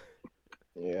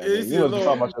 Yeah, you know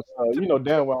talking about yourself. You know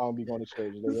damn well I don't be going to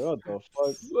church. Nigga. What the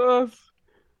fuck?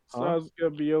 Sus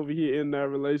gonna be over here in that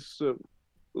relationship,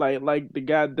 like the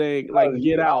goddamn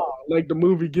Get Out, like the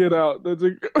movie Get Out. That's bro,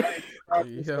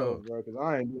 because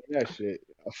I ain't doing that shit.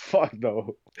 Fuck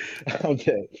no, I'm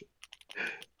dead.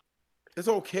 It's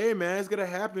okay, man. It's gonna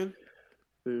happen.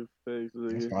 It's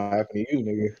gonna happen to you,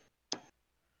 nigga.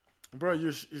 Bro,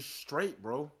 you're straight,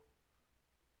 bro.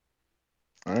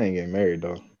 I ain't getting married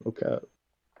though. Okay.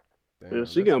 Yeah,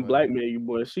 she gonna blackmail you,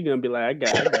 boy. She gonna be like, I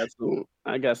got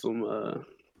some.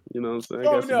 You know what I'm saying? I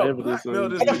got some evidence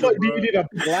on this. How the fuck do you need a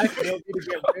blackmail to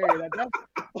get married?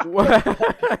 What?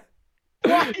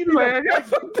 You like, I got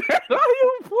some data on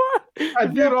you, boy.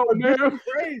 If you don't know,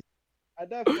 crazy. I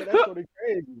definitely that's sort of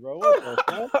crazy, bro. What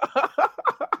the fuck?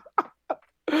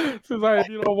 She's like, if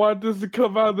you don't want this to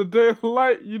come out of the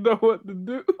daylight, you know what to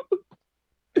do.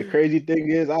 The crazy thing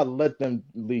is, I let them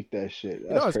leak that shit.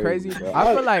 That's it's crazy. Bro.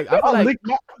 I feel like leak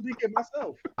it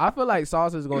myself. I feel like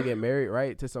Sauce is gonna get married,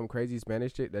 right, to some crazy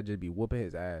Spanish chick that just be whooping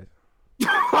his ass.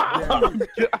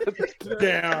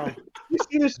 Damn. You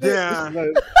see this shit? Damn.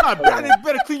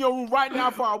 Better clean your room right now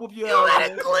before I whoop your ass.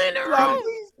 You better clean the room.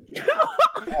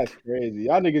 That's crazy.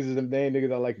 Y'all niggas is the main niggas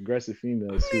that like aggressive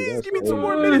females too. Please That's give me crazy. 2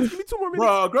 more minutes. Give me 2 more minutes.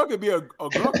 Bro, a girl could be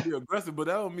aggressive, but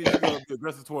that don't mean she's gonna be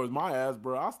aggressive towards my ass,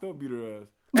 bro. I'll still beat her ass.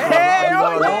 Hey,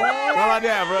 not like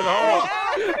that, brother.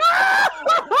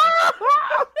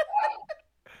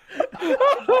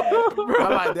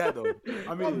 Not like that though.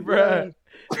 I mean, bruh.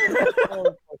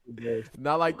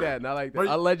 Not like that. Not like that.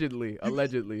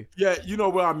 Allegedly. Yeah, you know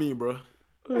what I mean, bro.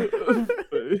 I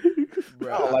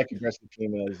don't like aggressive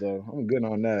females though. I'm good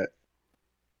on that.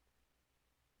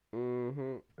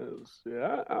 Mm-hmm.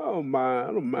 Yeah, I don't mind.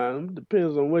 I don't mind. It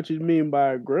depends on what you mean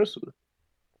by aggressive.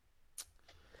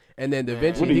 And then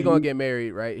Davinci, he gonna get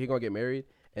married, right? He gonna get married,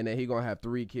 and then he gonna have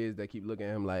 3 kids that keep looking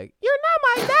at him like, "You're not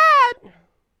my dad."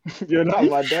 You're not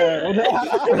my dad.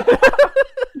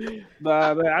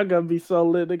 Nah, man, I gotta be so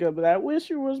lit. They gonna be like, I wish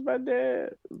you was my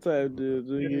dad. You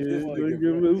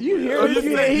hear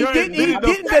it? He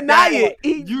didn't deny it.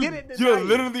 You're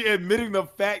literally admitting the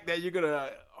fact that you're gonna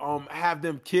have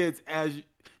them kids as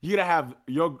you're gonna have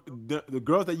the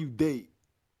girls that you date.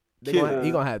 He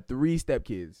gonna have 3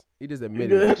 stepkids. He just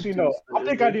admitted it. Actually, no. I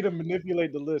think I need to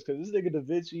manipulate the list because this nigga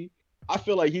Davinci, I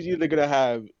feel like he's either gonna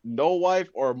have no wife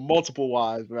or multiple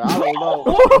wives, man. I don't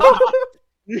know.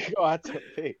 You gonna have to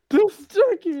pick. This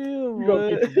turkey, you gonna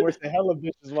get divorced to hella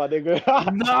bitches, my nigga.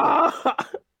 Nah,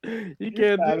 you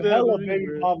can't do that. Hella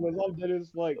baby mamas. I'm dead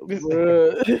as like this.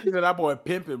 That boy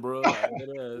pimping, bro. Like, I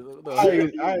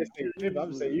ain't saying pimp.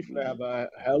 I'm saying you finna have a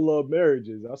hella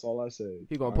marriages. That's all I say.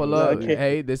 He gonna pull up.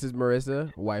 Hey, this is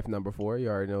Marissa, wife number 4. You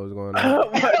already know what's going on.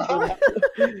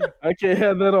 I can't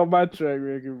have that on my track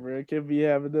record, bro. I can't be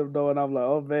having them knowing I'm like,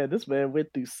 oh man, this man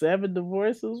went through 7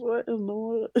 divorces. What in the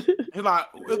world? He's like,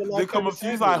 they come up to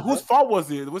you. He's like, whose fault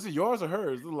was it? Was it yours or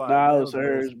hers? Like, nah, it was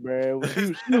hers, bro.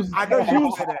 I know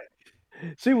you said that.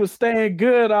 She was staying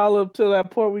good all up to that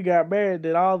point we got married.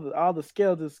 Then all the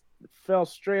scales just fell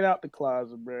straight out the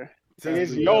closet, bro.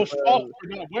 It's your fault for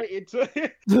not waiting to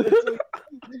it.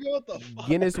 What the fuck?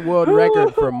 Guinness World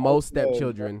Record for most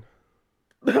stepchildren.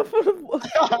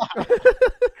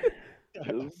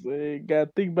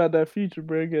 Gotta think about that future,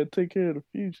 bro. Gotta take care of the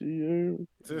future. You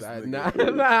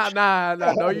know? Nah.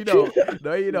 No, you don't.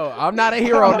 I'm not a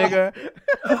hero, nigga.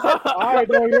 I ain't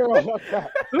no hero.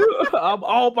 I'm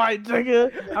all my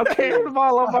nigga. I'm carrying them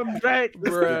all on my back,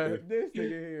 bro. This nigga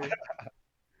here.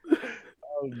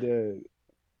 I'm dead.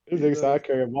 This nigga said I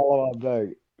carry him all on my back.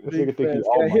 This nigga think he's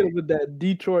all hit him with that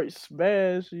Detroit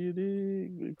smash. You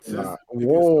dig? Nah.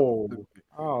 Whoa.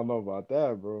 I don't know about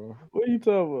that, bro. What are you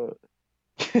talking about?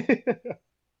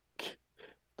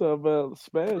 Talking about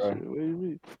smash. What do you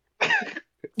mean?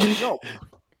 No.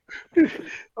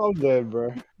 I'm dead,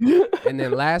 bro. And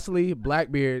then lastly,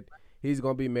 BlckBeard. He's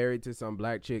gonna be married to some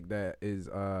black chick that is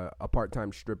a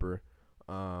part-time stripper.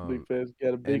 Big fans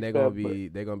got a big. And they're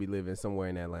gonna be living somewhere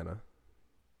in Atlanta.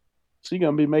 She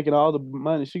gonna be making all the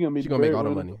money. She gonna make all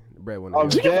the money. The breadwinner. I'm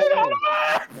dead.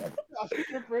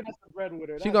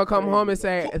 She gonna come home and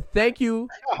say, "Thank you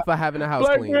for having the house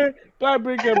clean."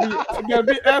 BlckBeard gonna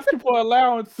be asking for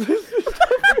allowance. She gonna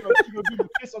give a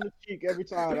kiss on the cheek every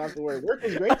time afterward. Work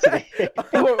was great today.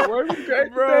 Work was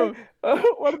great, bro.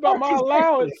 What about my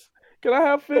allowance? Can I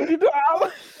have $50?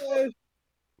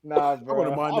 Nah, bro. I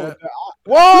wouldn't mind that.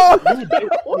 Whoa!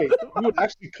 You would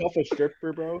actually cuff a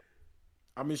stripper, bro?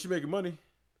 I mean, she making money.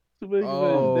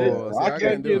 Oh, I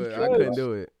couldn't do it. I couldn't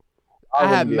do it. I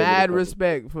have mad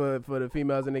respect for the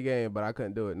females in the game, but I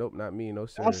couldn't do it. Nope, not me. No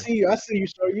sir. I see you,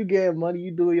 sir. You getting money.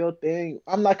 You doing your thing.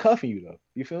 I'm not cuffing you though.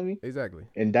 You feel me? Exactly.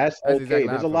 And that's okay. Exactly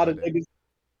There's a lot of niggas.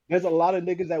 There's a lot of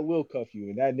niggas that will cuff you,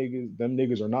 and them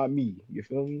niggas are not me. You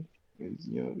feel me?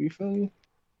 You feel me?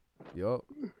 Yup.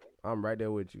 I'm right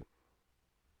there with you.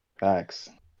 Facts.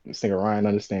 This nigga Ryan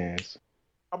understands.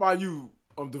 How about you?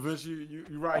 Davinci,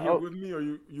 you right here with me, or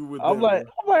you with? I'm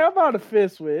on the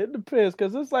fence with it. It depends,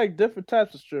 cause it's like different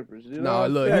types of strippers. You know?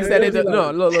 Look, he said it.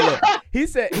 Look. He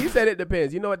said it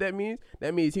depends. You know what that means?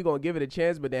 That means he gonna give it a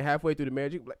chance, but then halfway through the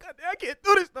marriage, he be like, God damn, I can't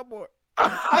do this no more. That's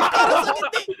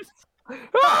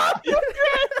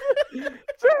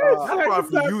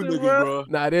for you, nigga, bro.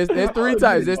 Nah, there's 3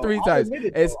 types. There's 3 types.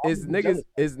 It's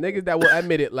niggas that will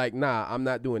admit it, like, nah, I'm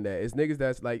not doing that. It's niggas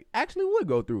that's like actually would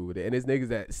go through with it, and it's niggas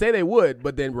that say they would,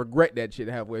 but then regret that shit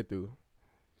halfway through.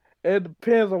 It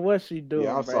depends on what she doing.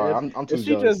 Yeah, I'm sorry. I'm too if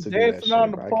she jealous just to dancing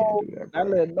on the pole, I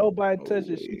let nobody touch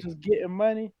it. She just getting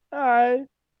money. All right,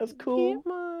 that's cool. Get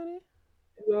money.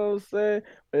 You know what I'm saying?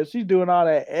 But if she's doing all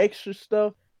that extra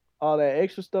stuff on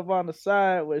the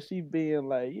side where she being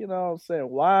like, you know what I'm saying,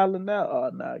 wilding out.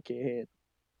 Oh, nah, I can't handle it.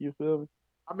 You feel me?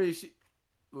 I mean,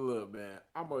 look, man,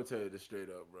 I'm gonna tell you this straight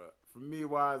up, bro. For me,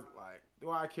 wise, like, do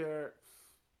I care?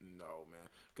 No, man.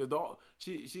 Cause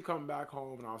she come back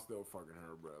home and I'm still fucking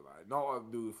her, bro. Like no other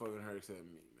dude fucking her except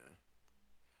me, man.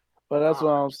 But that's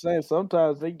what I'm saying.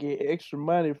 Sometimes they get extra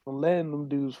money from letting them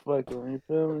dudes fuck them. You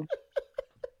feel me?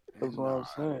 That's what I'm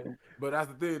saying. But that's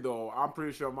the thing, though. I'm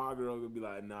pretty sure my girl gonna be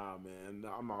like, nah, man,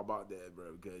 I'm not about that,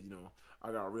 bro. Because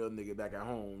I got a real nigga back at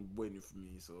home waiting for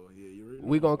me. So yeah, you really.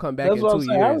 We gonna come back in 2 years.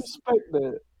 I respect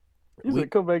that. You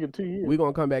said come back in 2 years. We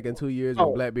gonna come back in 2 years when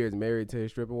BlckBeard's married to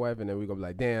his stripper wife, and then we gonna be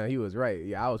like, damn, he was right.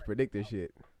 Yeah, I was predicting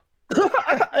shit.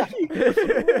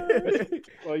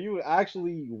 Well, you would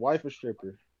actually wife a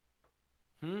stripper.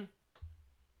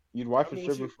 You'd wife a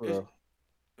stripper for a.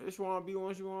 If she wanna be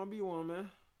one, she wanna be one, man.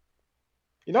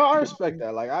 I respect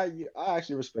that. Like I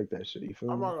actually respect that shit. You feel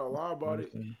me? I'm not gonna lie about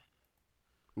it.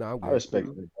 No, I respect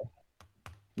it.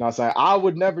 Not saying I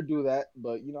would never do that,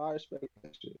 but I respect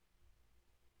that shit.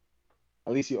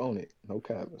 At least you own it. No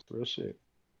cap. That's real shit.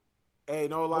 Hey,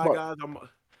 no lie, guys.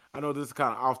 I know this is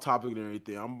kind of off topic and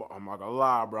everything. I'm not gonna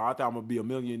lie, bro. I thought I'm gonna be a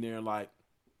millionaire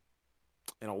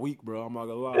in a week, bro. I'm not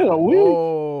gonna lie. In a week?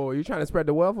 Oh, you trying to spread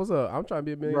the wealth? What's up? I'm trying to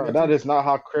be a millionaire. Bro, that is not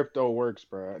how crypto works,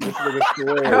 bro. This nigga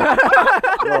swear.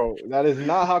 Bro, that is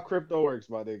not how crypto works,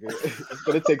 my nigga. It's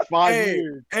gonna take 5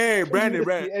 years. Hey, Brandon.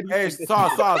 Hey,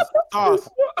 sauce.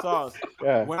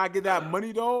 Yeah. When I get that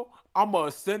money though, I'm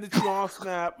gonna send it to you on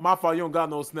Snap. My fault, you don't got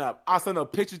no Snap. I send a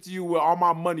picture to you with all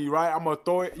my money, right? I'm gonna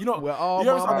throw it. With all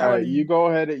all right, you go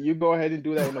ahead and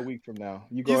do that in a week from now.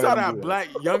 You saw that Black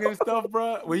Youngin stuff,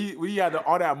 bro? Where he had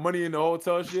all that money in the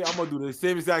hotel shit. I'm gonna do the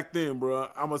same exact thing, bro.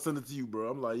 I'm gonna send it to you,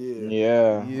 bro. I'm like,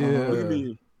 yeah. Look at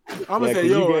me. I'm gonna say,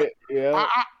 yo,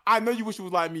 I know you wish you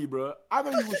was like me, bro. I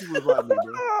know you wish you was like me,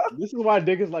 bro. This is why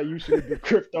niggas like you should do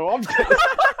crypto. I'm telling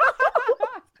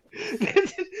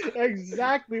This is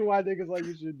exactly why niggas like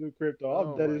you should do crypto.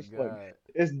 I'm dead as fuck.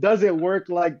 It doesn't work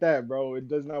like that, bro. It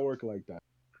does not work like that.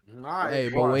 Hey,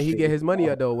 but when he get his money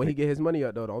up though,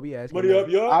 don't be asking. Money up,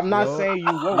 yo. I'm not saying you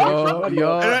won't get your money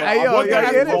up. Hey, yo, you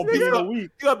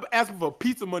gotta ask him for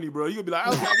pizza money, bro. You gonna be like, I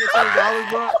was gonna get $20,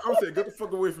 bro. I'm saying, get the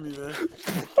fuck away from me, man.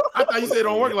 I thought you said it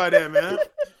don't work like that, man.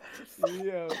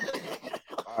 Yeah.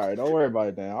 All right, don't worry about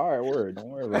it, then. All right, word. Don't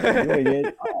worry about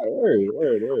it. All right,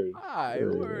 word. All right,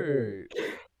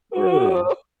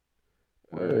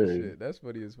 word. Shit, that's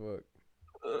funny as fuck.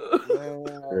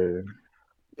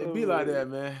 It be like that,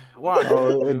 man. Why?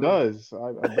 Oh, it does.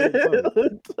 I bet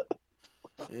it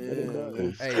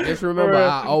does. Hey, just remember,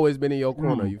 I always been in your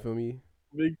corner. You feel me?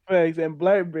 Big facts and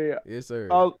BlckBeard. Yes, sir.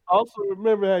 Also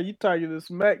remember how you talking the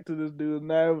smack to this dude.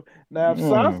 Now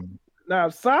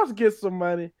if Sauce gets some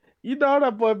money,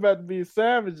 that boy about to be a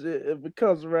savage. It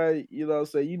becomes right.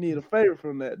 Say you need a favor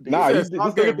from that dude. Nah, this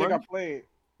nigga think I'm playing.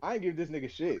 I ain't give this nigga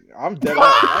shit. I'm dead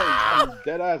ass. I'm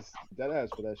dead ass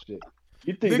for that shit.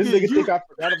 You think this nigga think I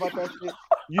forgot about that shit?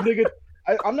 You nigga,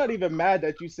 I'm not even mad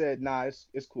that you said nah.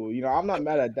 It's cool. I'm not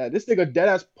mad at that. This nigga dead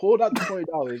ass pulled out the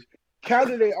 $20,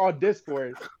 counted it on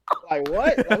Discord. Like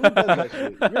what? Like, who does that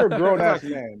shit? You're a grown ass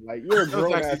man. Like you're a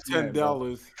grown ass man.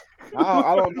 $10.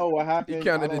 I don't know what happened. He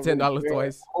counted the $10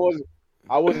 twice.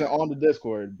 I wasn't on the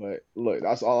Discord, but look,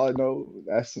 that's all I know.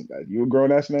 You a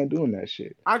grown ass man doing that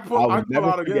shit. I'll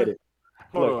never forget it.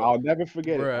 Look, I'll never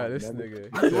forget it. This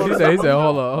nigga. He said,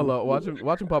 hold on.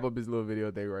 Watch him pop up his little video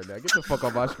thing right now. Get the fuck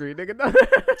off my screen, nigga.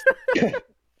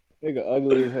 Nigga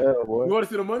ugly as hell, boy. You want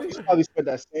to see the money? He probably spent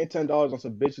that same $10 on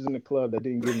some bitches in the club that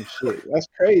didn't give him shit. That's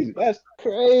crazy, bro. That's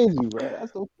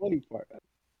the funny part. That's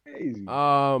crazy.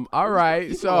 All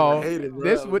right. So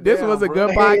this was a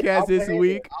good podcast this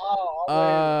week.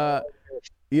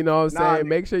 You know what I'm saying?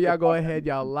 Make sure y'all go ahead,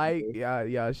 y'all like,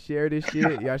 y'all share this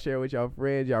shit, y'all share it with y'all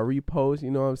friends, y'all repost, you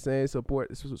know what I'm saying? Support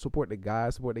the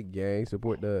guys, support the gang,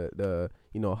 support the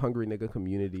hungry nigga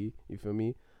community, you feel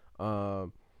me?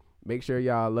 Make sure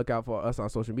y'all look out for us on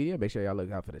social media. Make sure y'all look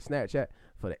out for the Snapchat,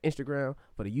 for the Instagram,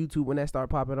 for the YouTube when that start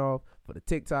popping off, for the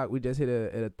TikTok. We just hit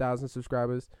at 1,000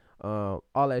 subscribers. All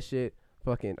that shit,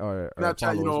 fucking or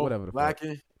Snapchat, followers, whatever the fuck.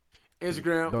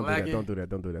 Instagram, don't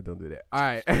do that. All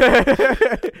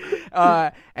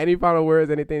right. Any final words?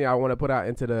 Anything y'all want to put out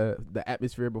into the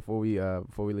atmosphere before we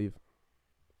leave?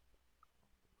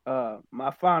 My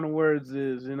final words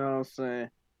is, you know what I'm saying,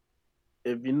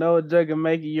 if you know a jugger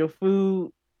making your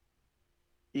food,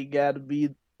 you gotta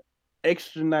be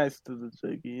extra nice to the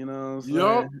jugger. You know what I'm saying?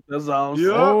 Yep. That's all I'm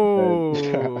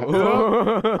saying.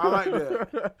 I like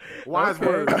that. Wise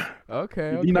words.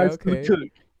 Okay. Be nice to the cook.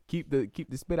 Keep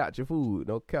the spit out your food.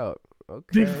 No count.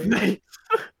 Okay.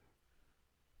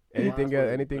 Anything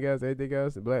else?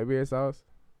 BlckBeard sauce.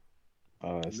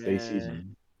 Stay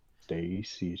seasoned. Stay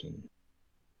seasoned.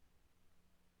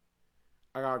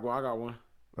 I got one.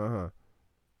 Uh-huh.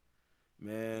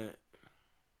 Man,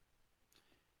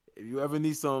 If you ever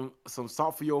need some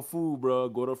salt for your food, bro,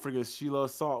 go to freaking Sheila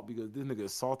Salt because this nigga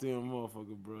is salty and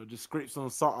motherfucker, bro. Just scrape some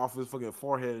salt off his fucking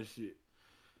forehead and shit.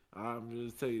 I'm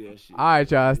just tell you that shit. All right,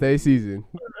 y'all, stay seasoned.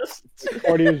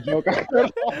 Cordiest joke.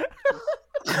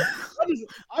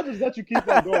 I just let you keep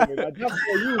on going, man. I just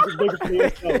for you is the biggest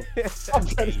for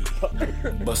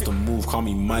yourself. Bust a move, call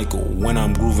me Michael. When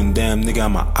I'm grooving, damn nigga,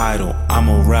 I'm an idol.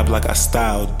 I'ma rap like I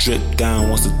style. Drip down,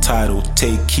 what's the title?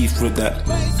 Take Keith, rip that.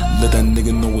 Let that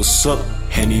nigga know what's up.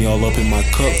 Henny all up in my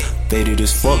cup. Faded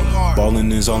as fuck.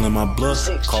 Ballin' is all in my blood.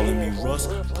 Calling me Russ.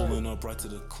 Pulling up right to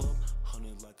the club.